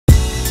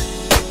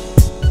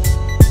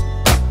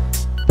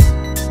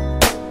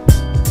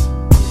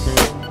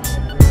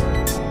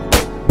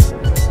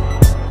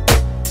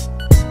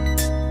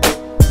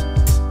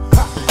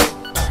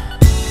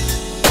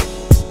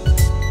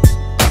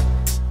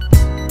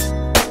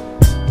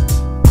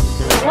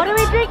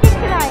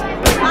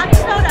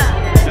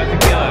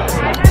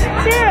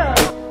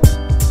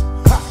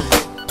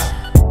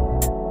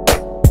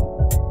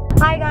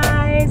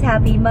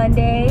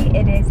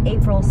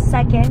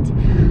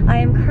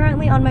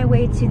my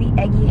way to the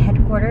Eggie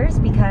headquarters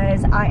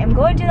because I am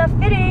going to the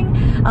fitting.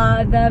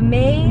 The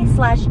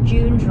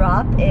May/June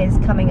drop is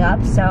coming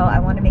up, so I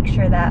want to make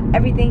sure that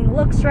everything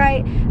looks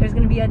right. There's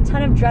going to be a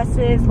ton of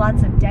dresses,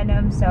 lots of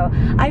denim, so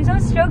I'm so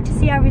stoked to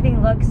see how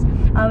everything looks.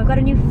 We've got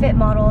a new fit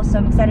model, so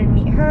I'm excited to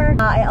meet her.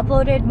 I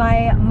uploaded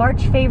my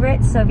March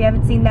favorites, so if you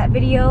haven't seen that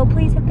video,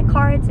 please hit the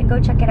cards and go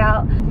check it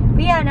out.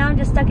 But yeah, now I'm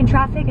just stuck in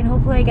traffic and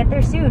hopefully I get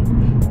there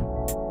soon.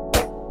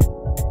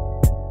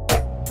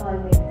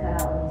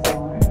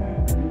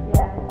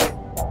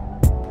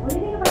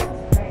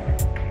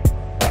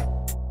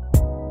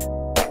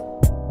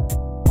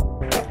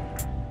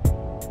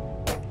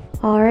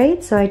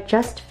 Alright, so I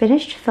just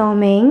finished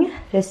filming.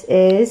 This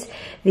is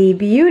the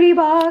beauty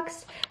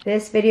box.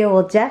 This video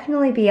will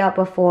definitely be out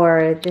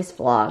before this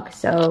vlog,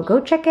 so go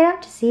check it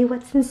out to see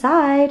what's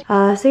inside.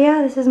 So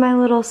yeah, this is my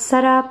little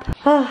setup.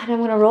 And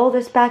I'm gonna roll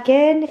this back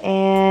in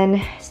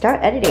and start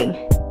editing.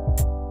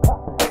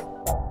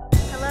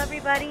 Hello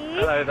everybody.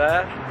 Hello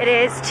there. It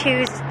is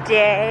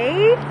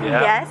Tuesday.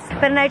 Yeah. Yes.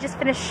 Ben and I just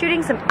finished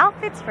shooting some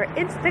outfits for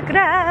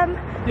Instagram.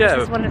 Yeah.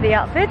 This is one of the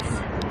outfits.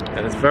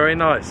 And it's very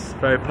nice,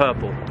 very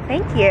purple.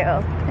 Thank you.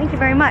 Thank you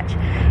very much.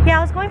 Yeah, I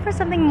was going for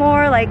something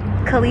more like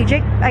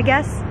collegiate, I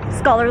guess.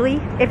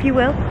 Scholarly, if you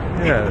will.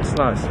 Yeah, it's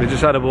nice. We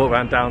just had a walk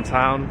around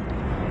downtown,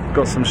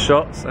 got some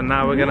shots, and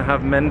now we're gonna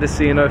have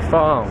Mendocino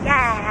Farm.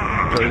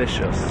 Yeah!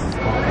 Delicious.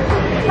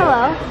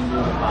 Hello.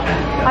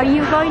 Are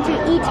you going to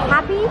eat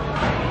happy?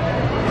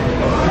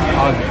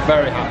 I'm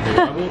very happy.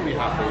 I will be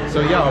happy. So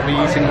yeah, I'll be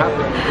eating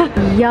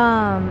happy.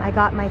 Yum! I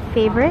got my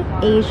favorite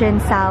Asian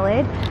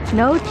salad.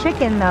 No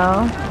chicken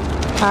though.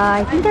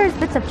 I think there's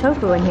bits of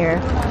tofu in here.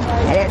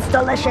 And it's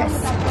delicious.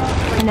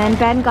 And then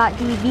Ben got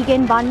the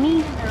vegan banh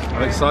mi.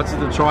 I'm excited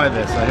to try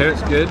this. I hear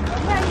it's good.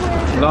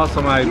 Last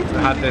time I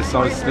had this,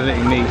 I was still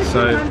eating meat,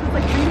 so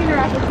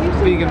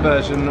vegan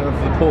version of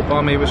the pork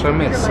banh mi, which I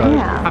missed. So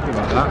yeah. Happy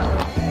about that.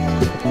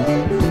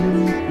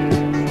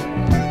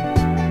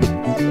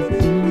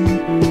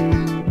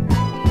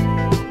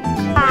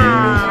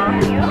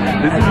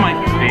 This is my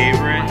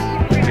favorite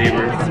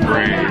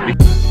spray.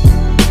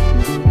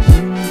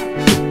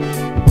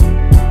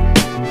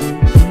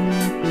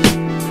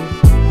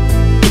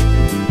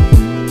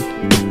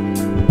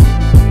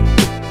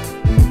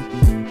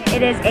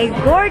 It is a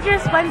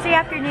gorgeous Wednesday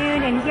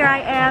afternoon and here I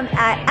am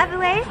at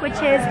Evele, which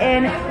is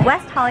in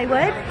West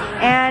Hollywood,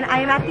 and I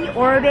am at the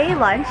Oribe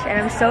lunch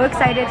and I'm so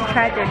excited to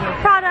try their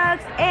new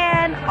products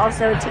and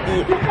also to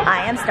eat.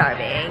 I am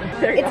starving.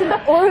 It's an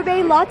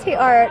Oribe latte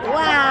art.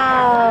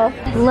 Wow.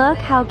 Look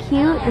how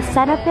cute the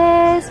setup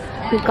is.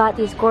 We've got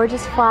these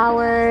gorgeous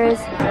flowers.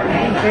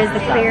 Here's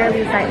the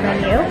clearly site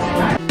menu.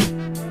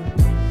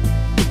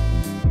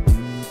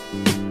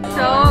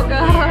 So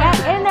good.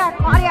 Get in there,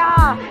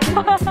 Claudia.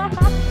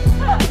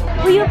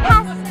 Will you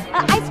pass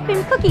an ice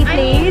cream cookie,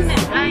 please?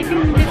 I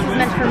think this is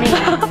meant for me.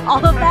 All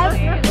of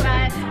them?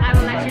 But I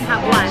will let you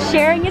have one.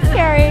 Sharing is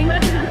caring.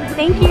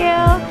 Thank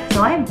you.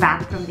 So I'm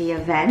back from the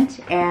event,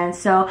 and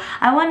so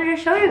I wanted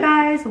to show you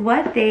guys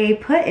what they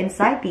put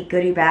inside the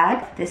goodie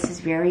bag. This is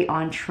very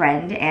on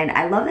trend, and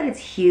I love that it's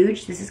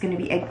huge. This is going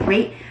to be a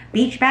great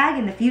beach bag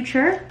in the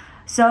future.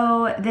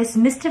 So this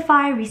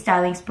Mystify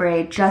restyling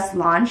spray just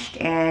launched,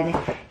 and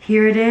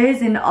here it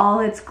is in all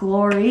its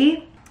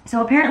glory. So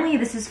apparently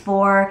this is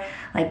for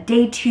like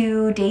day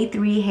 2, day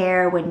 3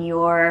 hair when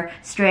your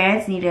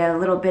strands need a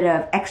little bit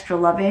of extra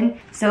loving.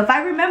 So if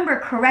I remember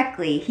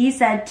correctly, he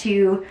said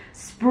to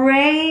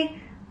spray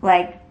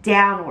like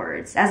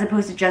downwards as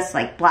opposed to just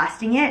like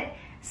blasting it.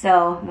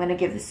 So I'm gonna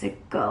give this a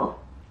go.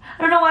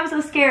 I don't know why I'm so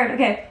scared.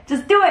 Okay,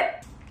 just do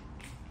it.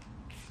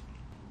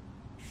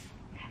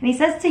 And he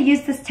says to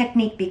use this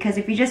technique because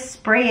if you just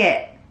spray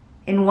it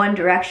in one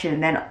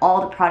direction, then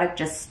all the product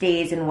just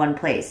stays in one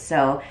place.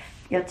 So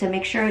you have to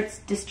make sure it's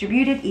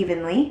distributed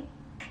evenly.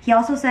 He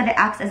also said it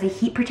acts as a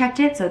heat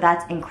protectant, so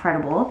that's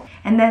incredible.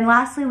 And then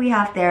lastly, we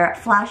have their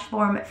Flash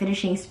Form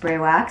Finishing Spray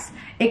Wax.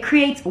 It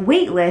creates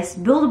weightless,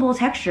 buildable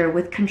texture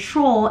with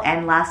control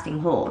and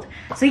lasting hold.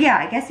 So yeah,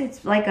 I guess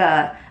it's like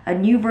a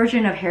new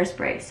version of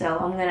hairspray. So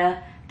I'm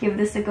gonna give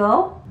this a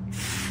go.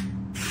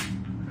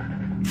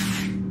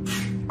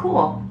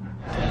 Cool.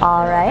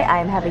 All right,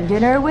 I'm having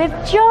dinner with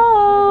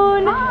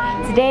Joan.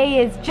 Hi. Today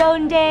is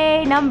Joan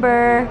Day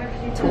number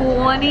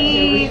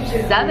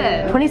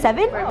 27.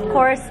 27? Of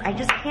course, I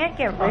just can't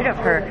get rid of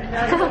her.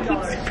 She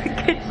keeps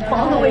freaking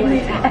following me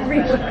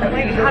everywhere.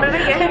 Like, how did I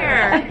get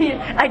here?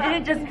 I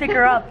didn't just pick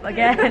her up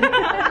again.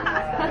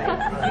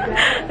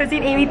 I've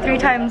seen Amy 3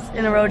 times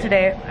in a row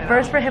today.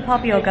 First for hip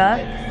hop yoga,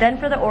 then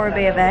for the Oribe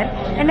event,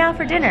 and now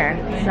for dinner.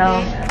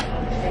 So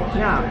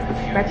yeah,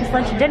 breakfast,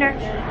 lunch, and dinner.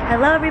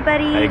 Hello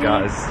everybody. Hey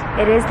guys.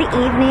 It is the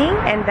evening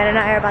and Ben and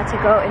I are about to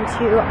go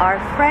into our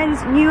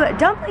friend's new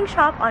dumpling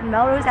shop on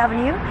Melrose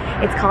Avenue.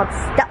 It's called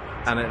Stuffed.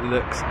 And it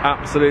looks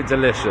absolutely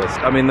delicious.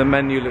 I mean, the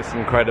menu looks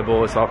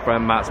incredible. It's our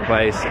friend Matt's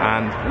place,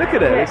 and look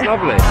at it, it's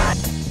lovely.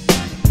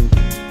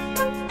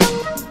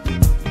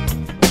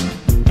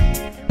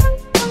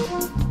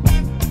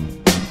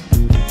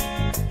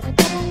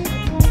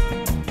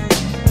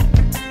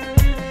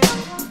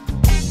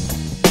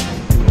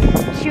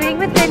 shooting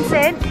with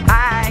Vincent.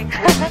 Hi.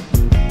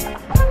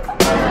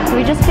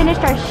 We just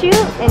finished our shoot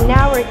and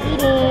now we're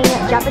eating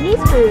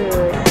Japanese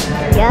food.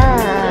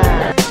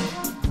 Yeah.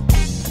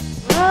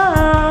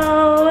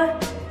 Hello.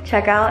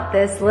 Check out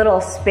this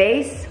little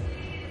space.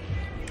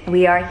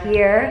 We are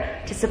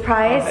here to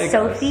surprise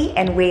Sophie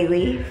and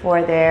Whaley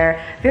for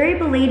their very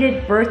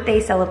belated birthday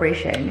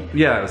celebration.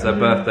 Yeah, it was their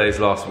birthdays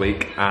last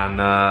week, and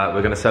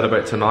we're going to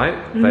celebrate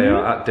tonight. They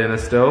are at dinner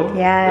still.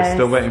 Yes. We're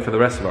still waiting for the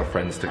rest of our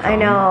friends to come.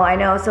 I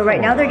know. So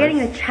right now they're getting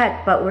the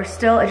check, but we're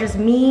still, it's just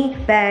me,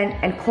 Ben,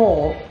 and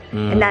Cole,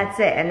 and that's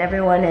it. And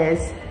everyone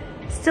is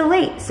still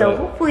late, so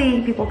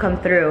hopefully people come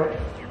through.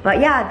 But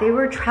yeah, they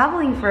were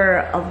traveling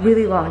for a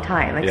really long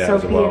time. Like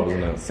Sophie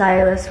and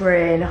Silas were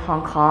in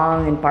Hong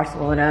Kong and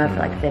Barcelona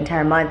for like the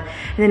entire month.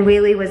 And then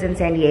Whaley was in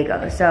San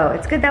Diego. So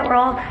it's good that we're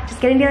all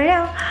just getting together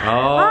now.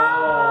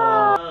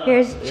 Oh,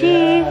 here's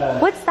G.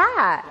 What's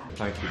that?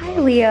 Thank you. Hi,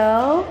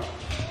 Leo.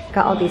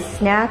 Got all these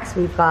snacks.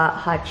 We've got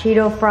hot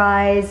Cheeto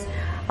fries,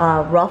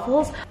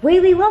 Ruffles.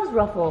 Whaley loves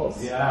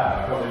Ruffles. Yeah,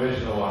 I got the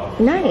original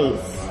one.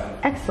 Nice.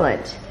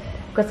 Excellent.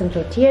 Got some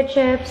tortilla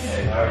chips,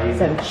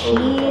 some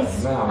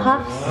cheese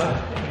puffs,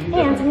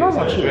 and some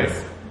normal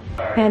cheese.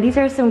 And these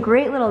are some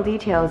great little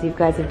details you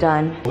guys have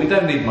done. We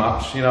don't need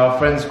much, you know, our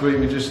friends group,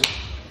 we just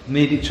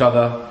need each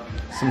other,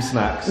 some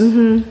snacks,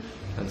 and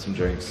some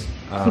drinks.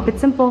 Keep it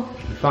simple.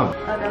 Fun.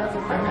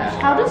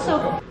 How does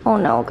Sophie? Oh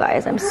no,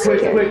 guys, I'm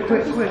scared.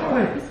 Quick. Oh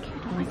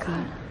my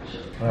god.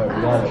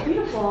 Alright,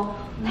 Beautiful.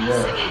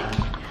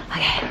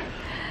 Okay.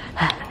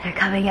 They're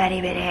coming any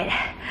minute.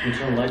 You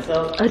turn the lights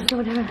out? Oh, it's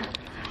so dark.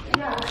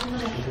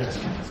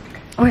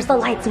 Where's the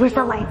lights? Where's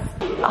the lights?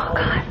 Oh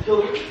god.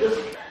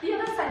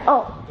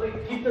 Oh. Wait,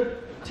 keep the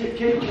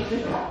cable.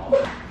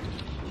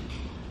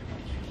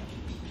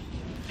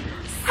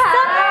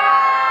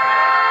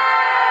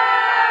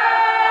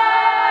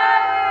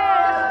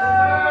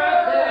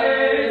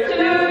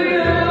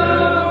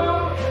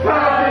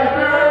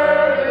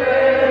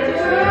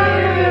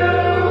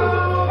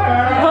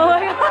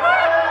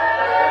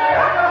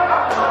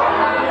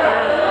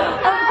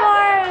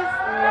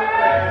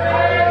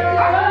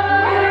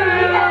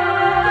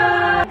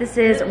 This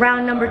is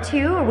round number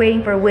 2. We're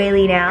waiting for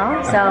Whaley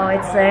now. So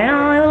it's a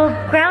little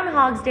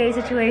Groundhog's Day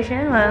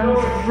situation. Well,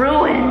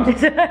 ruined.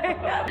 So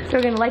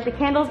we're gonna light the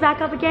candles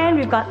back up again.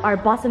 We've got our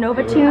bossa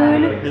nova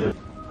tune.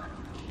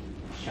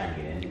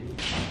 Happy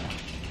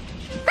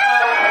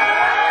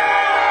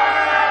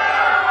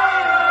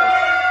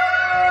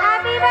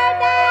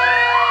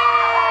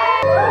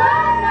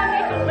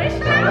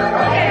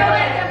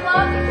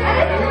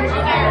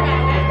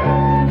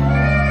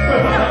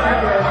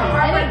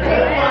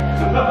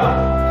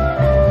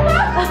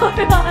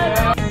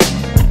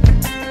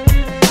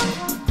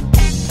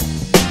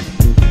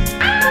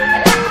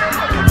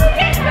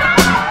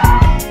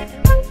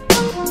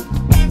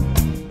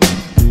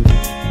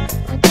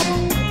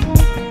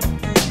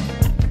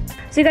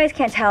So you guys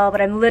can't tell, but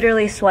I'm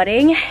literally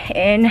sweating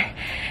in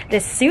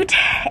this suit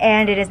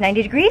and it is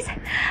 90 degrees.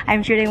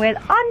 I'm shooting with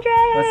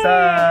Andre. What's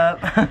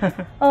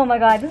up? Oh my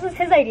god, this was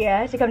his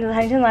idea to come to the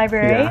Huntington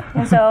Library. Yeah.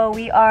 And so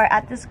we are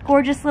at this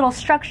gorgeous little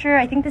structure.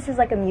 I think this is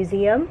like a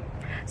museum.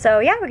 So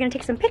yeah, we're gonna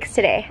take some pics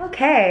today.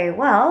 Okay,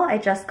 well, I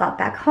just got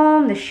back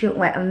home. The shoot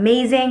went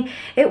amazing.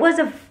 It was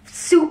a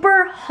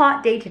super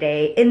hot day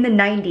today in the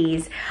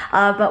 90s,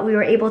 but we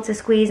were able to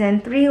squeeze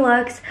in 3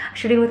 looks.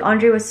 Shooting with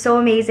Andre was so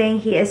amazing.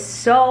 He is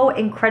so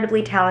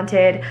incredibly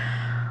talented.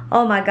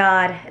 Oh my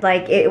god,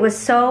 like it was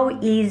so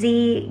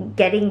easy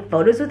getting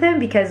photos with him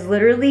because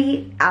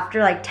literally after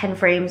like 10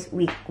 frames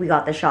we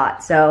got the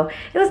shot. So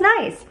it was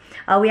nice.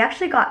 We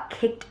actually got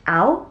kicked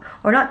out,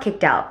 or not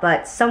kicked out,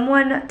 but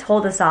someone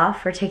told us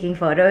off for taking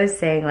photos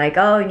saying like,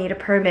 oh, you need a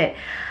permit.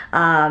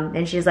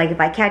 And she's like, if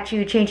I catch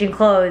you changing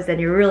clothes, then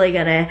you're really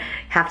gonna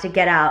have to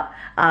get out.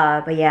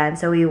 But yeah, and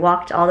so we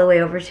walked all the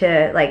way over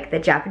to like the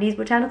Japanese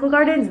botanical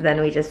gardens, and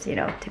then we just, you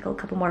know, took a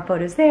couple more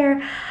photos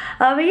there.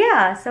 But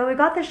yeah, so we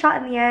got the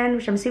shot in the end,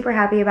 which I'm super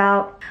happy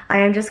about. I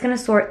am just gonna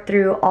sort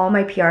through all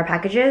my PR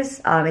packages.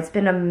 It's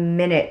been a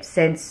minute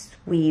since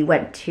we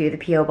went to the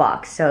P.O.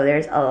 box, so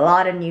there's a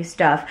lot of new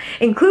stuff,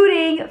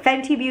 including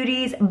Fenty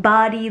Beauty's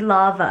Body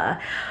Lava.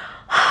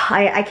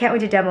 I can't wait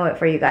to demo it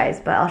for you guys,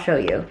 but I'll show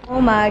you.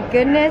 Oh my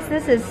goodness,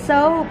 this is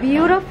so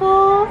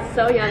beautiful.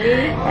 So yummy.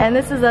 And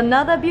this is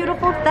another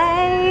beautiful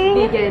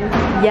thing. Vegan.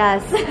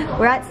 Yes,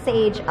 we're at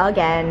Sage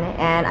again,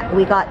 and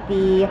we got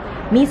the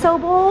miso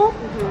bowl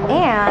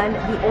and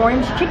the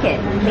orange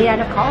chicken made out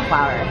of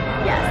cauliflower.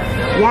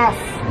 Yes.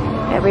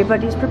 Yes,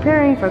 everybody's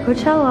preparing for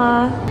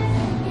Coachella.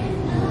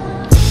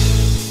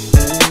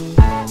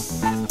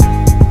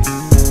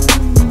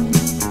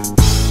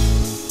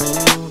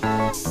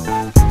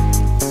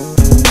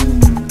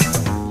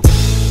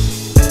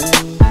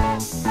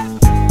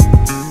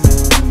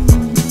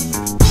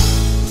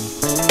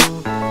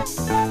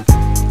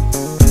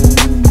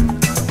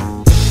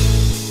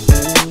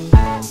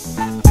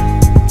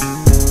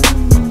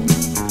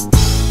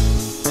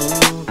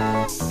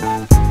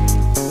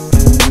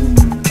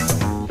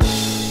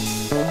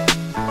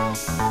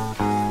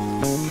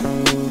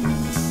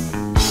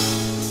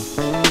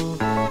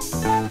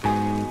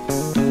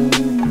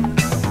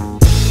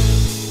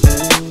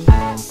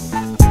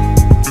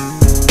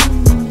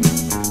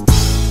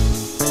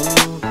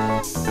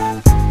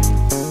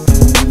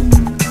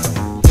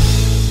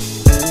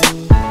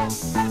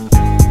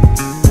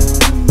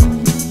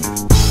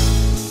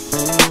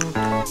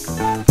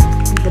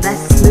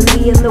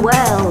 in the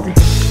world.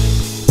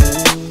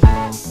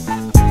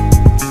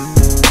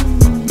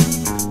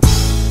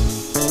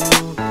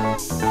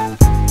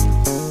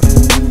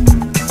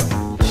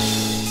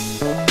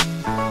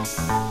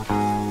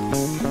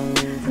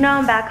 Now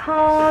I'm back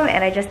home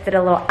and I just did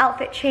a little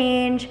outfit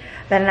change.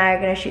 Ben and I are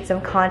gonna shoot some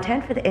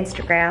content for the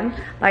Instagram.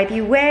 By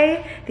the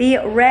way, the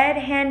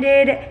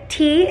red-handed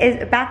tee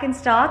is back in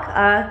stock.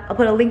 I'll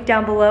put a link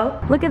down below.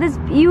 Look at this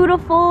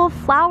beautiful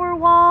flower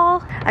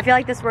wall. I feel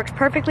like this works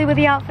perfectly with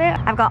the outfit.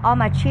 I've got all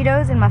my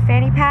Cheetos in my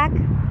fanny pack.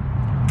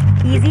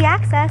 Easy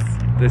access.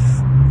 This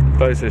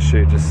photo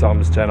shoot just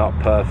sums Jen up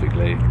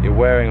perfectly. You're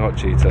wearing hot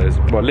Cheetos,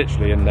 well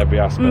literally in every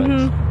aspect.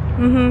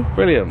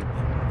 Brilliant.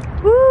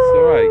 Woo! It's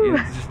alright, you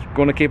just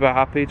want to keep her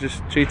happy,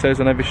 just Cheetos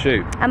on every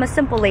shoot. I'm a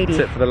simple lady.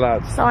 Tip for the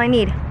lads. That's all I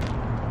need.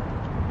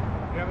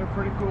 Yeah, they're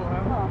pretty cool,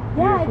 huh?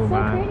 Yeah, Beautiful, it's so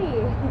man. pretty.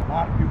 A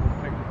lot of people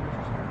take the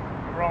pictures here.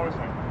 We're always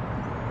like,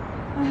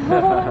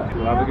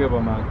 Well, have a good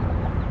one, man.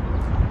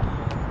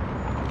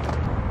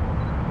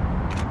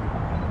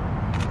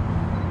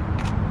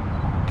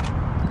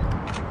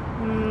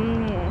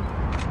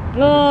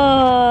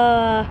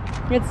 Oh,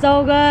 it's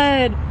so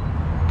good.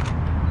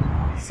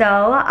 So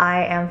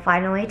I am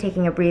finally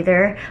taking a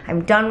breather.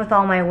 I'm done with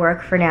all my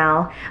work for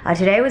now.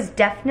 Today was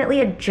definitely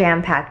a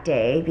jam-packed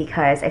day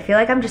because I feel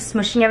like I'm just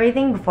smushing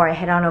everything before I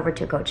head on over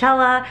to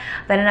Coachella.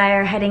 Ben and I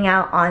are heading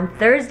out on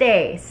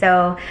Thursday.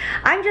 So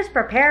I'm just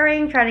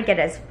preparing, trying to get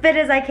as fit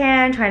as I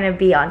can, trying to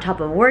be on top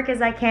of work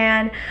as I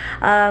can.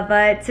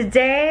 But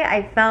today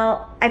I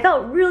felt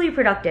really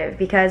productive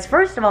because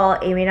first of all,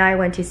 Amy and I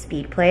went to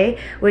Speed Play,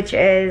 which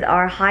is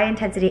our high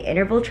intensity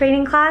interval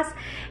training class.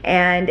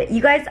 And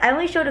you guys, I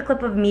only showed a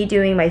clip of me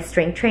doing my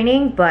strength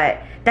training,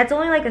 but that's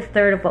only like a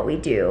third of what we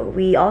do.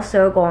 We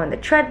also go on the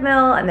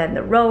treadmill and then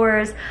the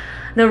rowers.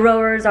 The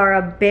rowers are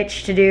a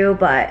bitch to do,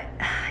 but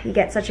you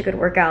get such a good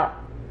workout.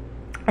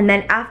 And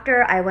then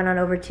after I went on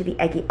over to the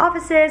Eggie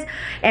offices,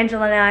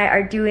 Angela and I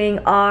are doing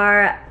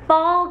our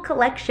fall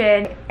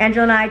collection.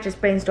 Angela and I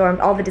just brainstormed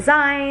all the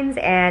designs,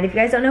 and if you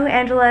guys don't know who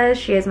Angela is,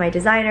 she is my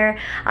designer.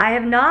 I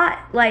have not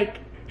like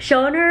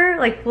shown her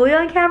like fully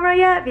on camera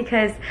yet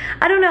because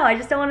I don't know, I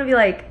just don't want to be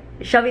like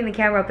shoving the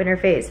camera up in her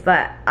face,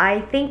 but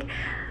I think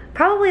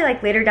probably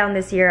like later down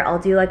this year I'll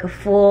do like a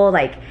full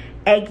like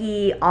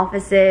Eggie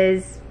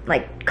offices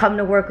like come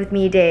to work with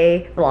me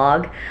day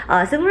vlog,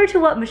 similar to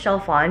what Michelle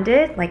Phan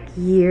did like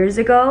years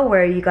ago,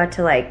 where you got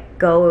to like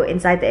go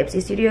inside the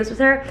Ipsy studios with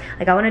her.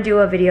 Like I want to do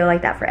a video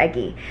like that for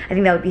Eggie. I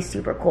think that would be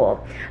super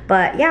cool.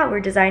 But yeah,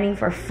 we're designing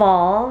for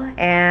fall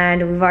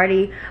and we've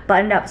already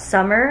buttoned up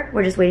summer.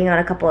 We're just waiting on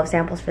a couple of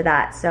samples for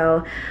that.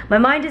 So my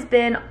mind has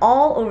been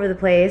all over the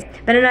place.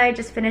 Ben and I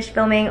just finished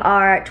filming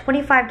our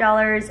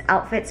 $25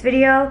 outfits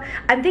video.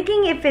 I'm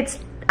thinking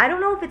I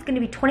don't know if it's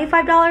gonna be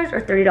 $25 or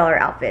 $30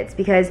 outfits,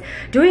 because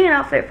doing an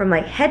outfit from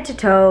like head to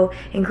toe,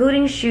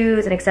 including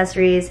shoes and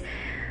accessories,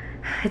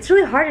 it's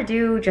really hard to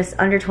do just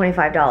under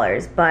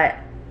 $25, but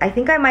I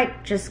think I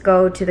might just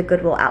go to the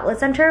Goodwill Outlet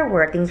Center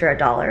where things are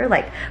 $1.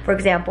 Like, for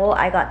example,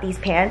 I got these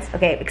pants.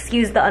 Okay,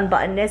 excuse the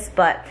unbuttonness,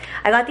 but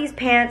I got these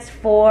pants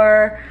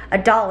for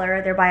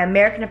 $1. They're by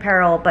American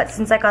Apparel, but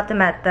since I got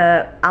them at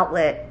the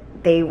outlet,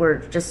 they were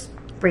just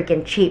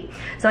freaking cheap.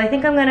 So I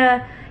think I'm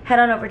gonna head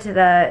on over to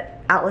the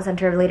outlet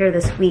center later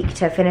this week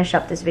to finish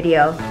up this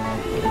video.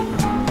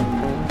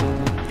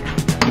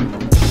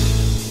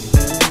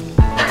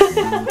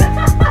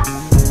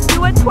 You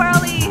went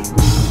twirly.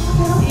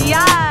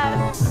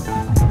 Yes.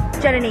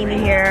 Jenn and Amy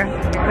here.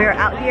 We are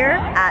out here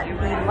at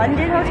the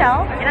London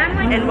Hotel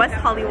In West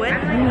Hollywood.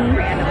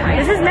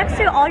 This is next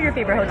to all your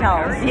favorite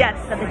hotels. Yes.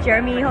 So the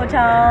Jeremy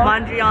Hotel.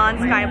 Mondrian,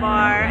 Sky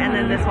Bar, and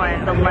then this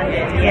one, the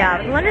London.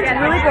 Yeah, London's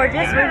really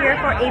gorgeous. We're here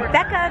for a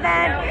Becca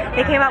event.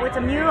 They came out with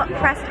some new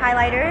pressed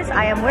highlighters.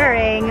 I am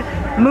wearing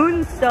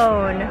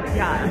Moonstone.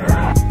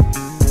 Yeah.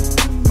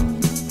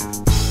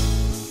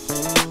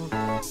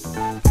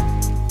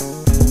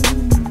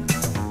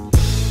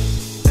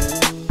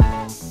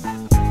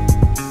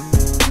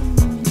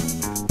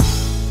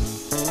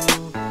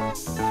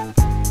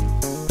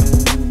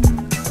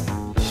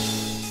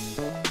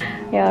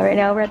 Yeah, right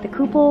now we're at the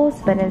Couples.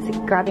 Ben is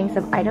grabbing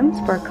some items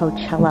for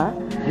Coachella.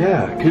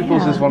 Yeah,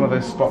 Couples is one of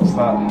those spots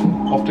that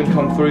often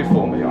come through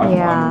for me.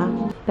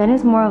 Ben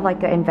is more of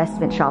like an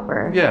investment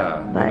shopper.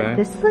 Yeah, but you know,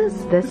 this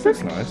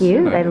is nice, cute.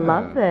 you know, I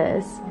love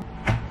this.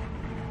 Oh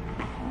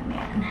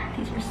man,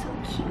 these are so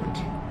cute.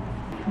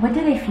 What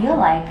do they feel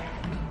like?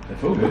 They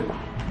feel good.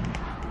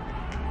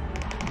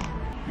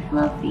 I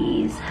love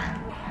these.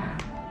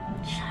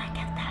 Should I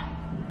get them?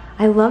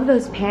 I love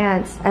those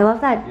pants. I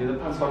love that. Yeah, the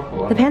pants are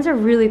cool. The pants are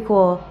really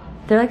cool.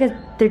 They're like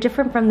they're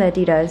different from the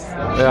Adidas.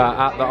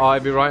 Yeah, at the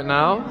Ivy right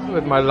now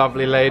with my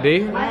lovely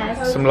lady.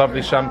 Some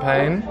lovely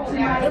champagne.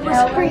 It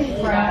was free.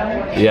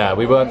 Yeah,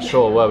 we weren't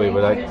sure, were we?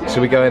 We're like,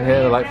 should we go in here?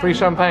 They're like, free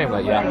champagne?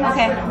 Like, yeah.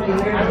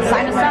 Okay.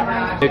 Sign us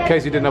up. In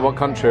case you didn't know what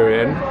country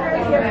we're in,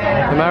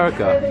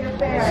 America.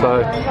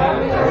 So,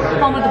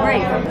 Home of the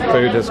brave.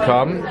 food has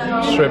come.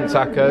 Shrimp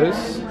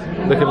tacos.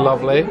 Looking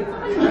lovely.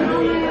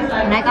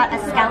 And I got a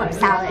scallop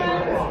salad.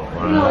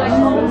 And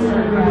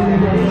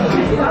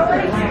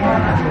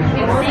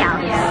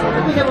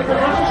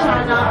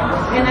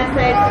I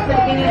said, at the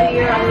beginning of the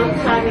year, I looked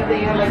starting the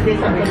year like this.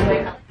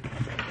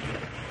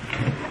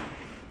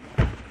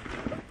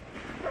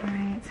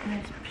 Alright, so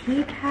there's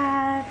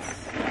pecans.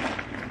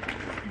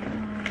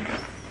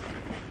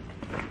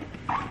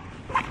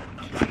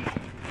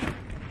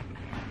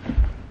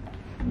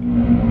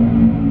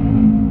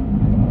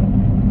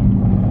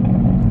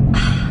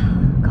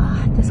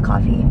 God, this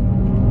coffee.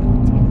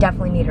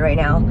 Definitely need it right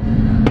now.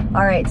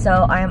 Alright,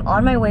 so I am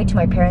on my way to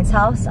my parents'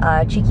 house.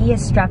 Cheeky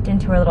is strapped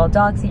into her little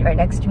dog seat right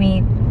next to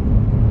me.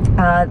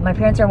 My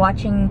parents are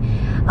watching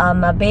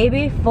a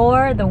baby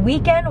for the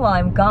weekend while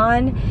I'm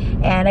gone,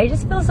 and I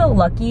just feel so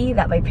lucky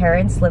that my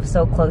parents live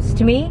so close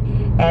to me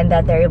and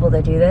that they're able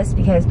to do this,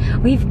 because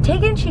we've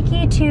taken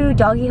Cheeky to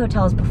doggy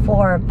hotels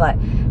before, but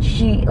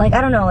she, like,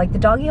 I don't know, like the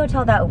doggy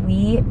hotel that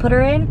we put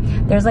her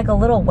in, there's like a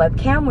little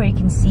webcam where you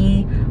can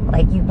see,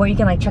 like, where you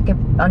can like check it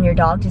on your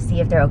dog to see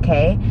if they're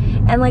okay,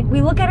 and like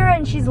we look at her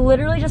and she's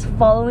literally just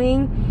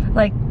following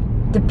like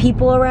the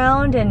people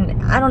around,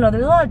 and I don't know,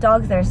 there's a lot of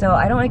dogs there, so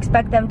I don't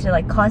expect them to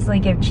like constantly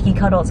give Cheeky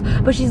cuddles,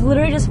 but she's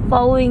literally just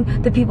following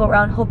the people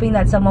around, hoping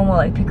that someone will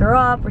like pick her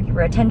up or give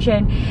her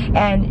attention.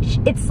 And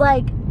it's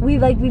like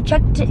we've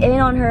checked in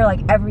on her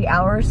like every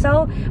hour or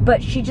so,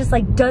 but she just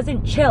like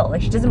doesn't chill.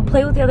 Like she doesn't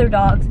play with the other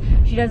dogs,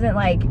 she doesn't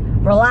like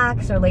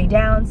relax or lay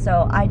down.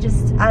 So I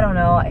don't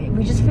know,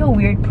 we just feel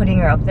weird putting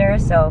her up there.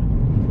 So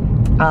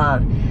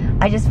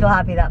I just feel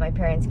happy that my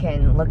parents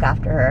can look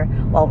after her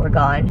while we're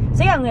gone.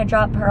 So yeah, I'm gonna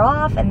drop her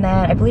off, and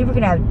then I believe we're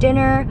gonna have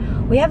dinner.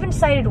 We haven't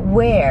decided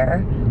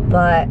where,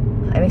 but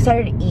I'm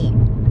excited to eat.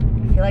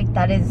 I feel like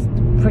that is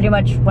pretty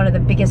much one of the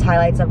biggest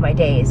highlights of my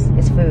days,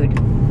 is food.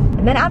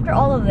 And then after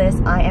all of this,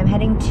 I am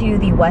heading to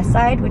the west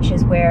side, which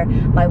is where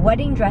my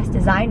wedding dress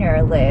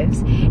designer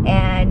lives.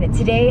 And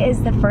today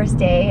is the first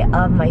day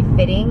of my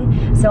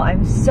fitting, so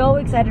I'm so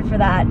excited for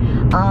that.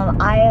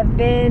 I have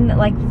been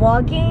like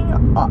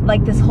vlogging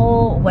like this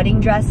whole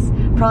wedding dress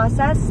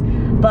process,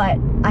 but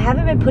I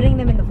haven't been putting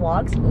them in the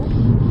vlogs.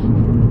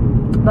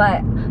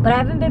 But I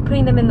haven't been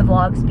putting them in the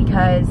vlogs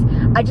because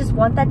I just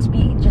want that to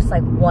be just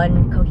like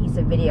one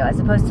cohesive video, as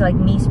opposed to like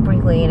me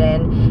sprinkling it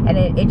in, and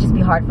it'd just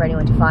be hard for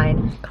anyone to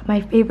find. Got my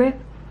favorite.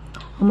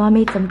 Mama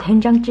made some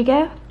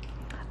doenjangjjigae,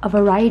 a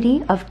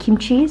variety of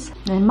kimchis,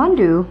 and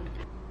mandu.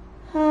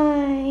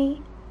 Hi,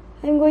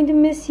 I'm going to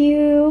miss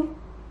you.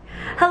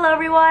 Hello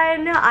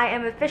everyone, I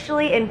am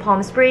officially in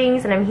Palm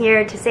Springs and I'm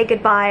here to say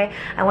goodbye.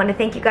 I want to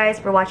thank you guys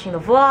for watching the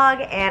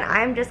vlog, and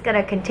I'm just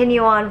gonna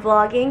continue on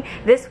vlogging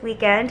this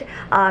weekend.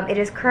 It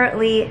is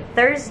currently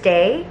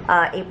Thursday,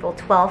 April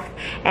 12th,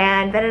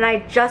 and Ben and I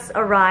just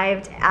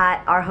arrived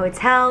at our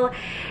hotel,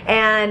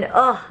 and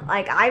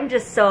like I'm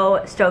just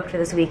so stoked for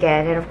this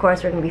weekend, and of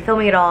course we're gonna be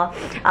filming it all.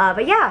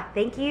 But yeah,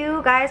 thank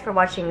you guys for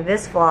watching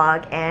this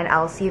vlog, and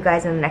I'll see you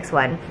guys in the next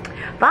one.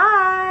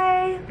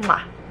 Bye!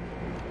 Mwah.